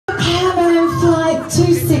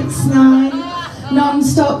269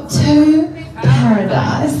 non-stop to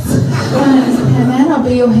paradise. My name is Pamm. I'll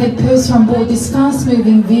be your head purser on board this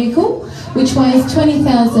fast-moving vehicle, which weighs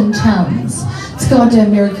 20,000 tonnes. It's a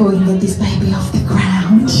goddamn miracle we can get this baby off the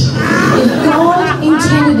ground. If God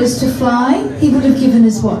intended us to fly, He would have given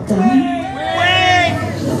us what, darling?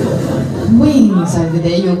 Wings over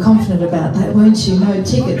there. You were confident about that, weren't you? No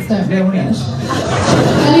tickets, don't ruin it.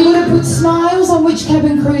 And He would have put smiles on which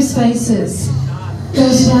cabin crew's faces.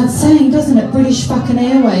 Goes without saying, doesn't it? British fucking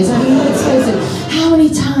Airways. I mean, let's face it, how many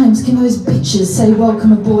times can those bitches say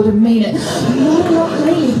welcome aboard and mean it? Not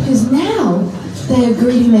really, because now they are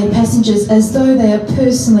greeting their passengers as though they are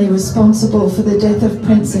personally responsible for the death of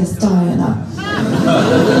Princess Diana.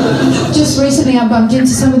 Just recently I bumped into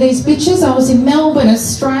some of these bitches. I was in Melbourne,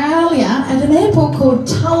 Australia, at an airport called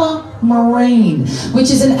Tullamarine, which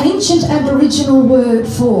is an ancient Aboriginal word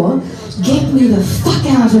for get me the fuck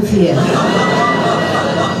out of here.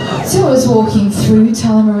 So I was walking through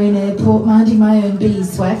Tullamarine Airport, minding my own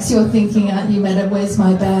beeswax. You're thinking, aren't you, madam, where's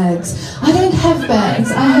my bags? I don't have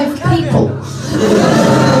bags, I have people.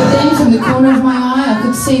 Then from the corner of my eye I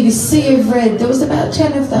could see this sea of red. There was about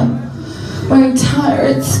 10 of them, wearing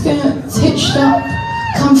tight skirts, hitched up,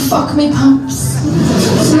 come fuck me pumps,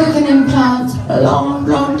 silicone implants, long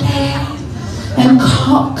blonde hair, and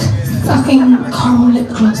cock-sucking coral lip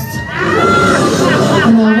gloss.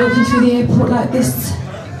 And they were walking through the airport like this.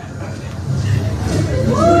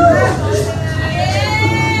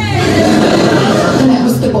 And that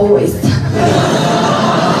was the boys.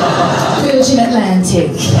 Virgin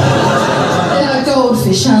Atlantic. They're like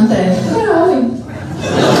goldfish, aren't they? Where are we?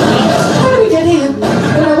 How did we get here?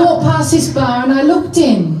 And I walked past this bar and I looked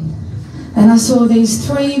in and I saw these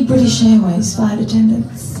 3 British Airways flight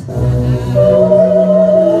attendants.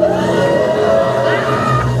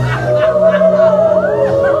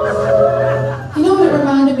 You know what it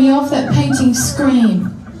reminded me of? That painting Scream.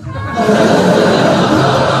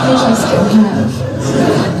 Which I still have.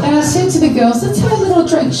 And I said to the girls, let's have a little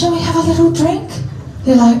drink. Shall we have a little drink?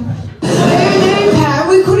 They're like, no, Pam,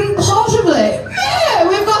 we couldn't possibly. Yeah,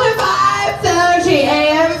 we've got a 5:30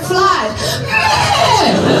 a.m. flight.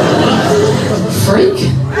 Yeah. Freak.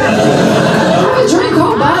 Have a drink,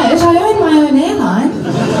 I'll buy it. I own my own airline.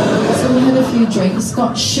 So we had a few drinks,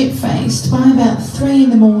 got shit-faced. By about 3 in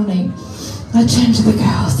the morning, I turned to the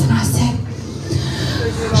girls and I said,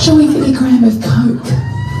 shall we get a gram of Coke?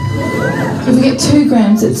 If we get 2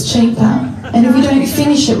 grams, it's cheaper. And if we don't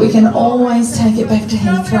finish it, we can always take it back to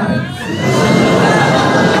Heathrow.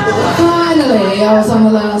 Finally, I was on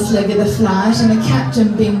the last leg of the flight and the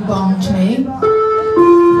captain bing-bonged me.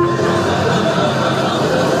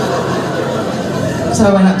 So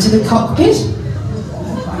I went up to the cockpit,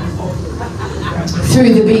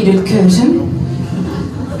 through the beaded curtain.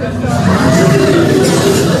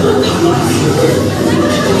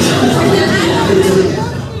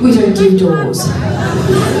 We don't do doors.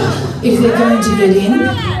 If they're going to get in,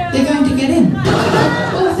 they're going to get in.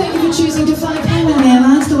 Well, thank you for choosing to fly Pamm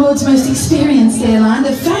Airlines, the world's most experienced airline.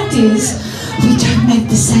 The fact is, we don't make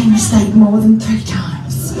the same mistake more than 3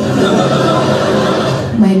 times.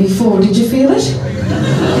 Maybe 4. Did you feel it?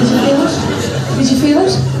 Did you feel it? Did you feel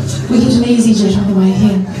it? We hit an EasyJet on the way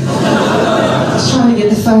here. Just trying to get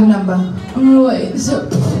the phone number. Right, so...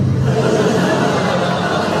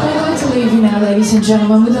 to leave you now, ladies and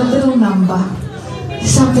gentlemen, with a little number.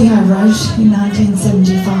 Something I wrote in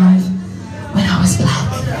 1975 when I was black.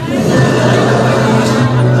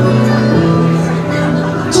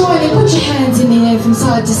 Join me, put your hands in the air from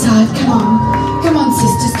side to side. Come on. Come on,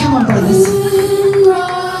 sisters. Come on, brothers.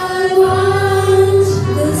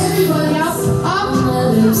 Everybody up, up.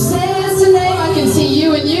 Says the name. I can see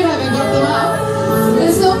you and you haven't got them up.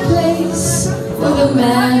 There's no place for the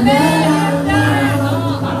man that I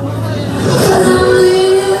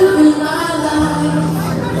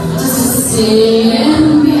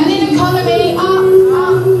and economy up,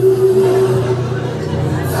 up.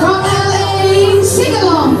 From LA, sing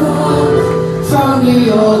along. From New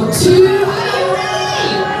York to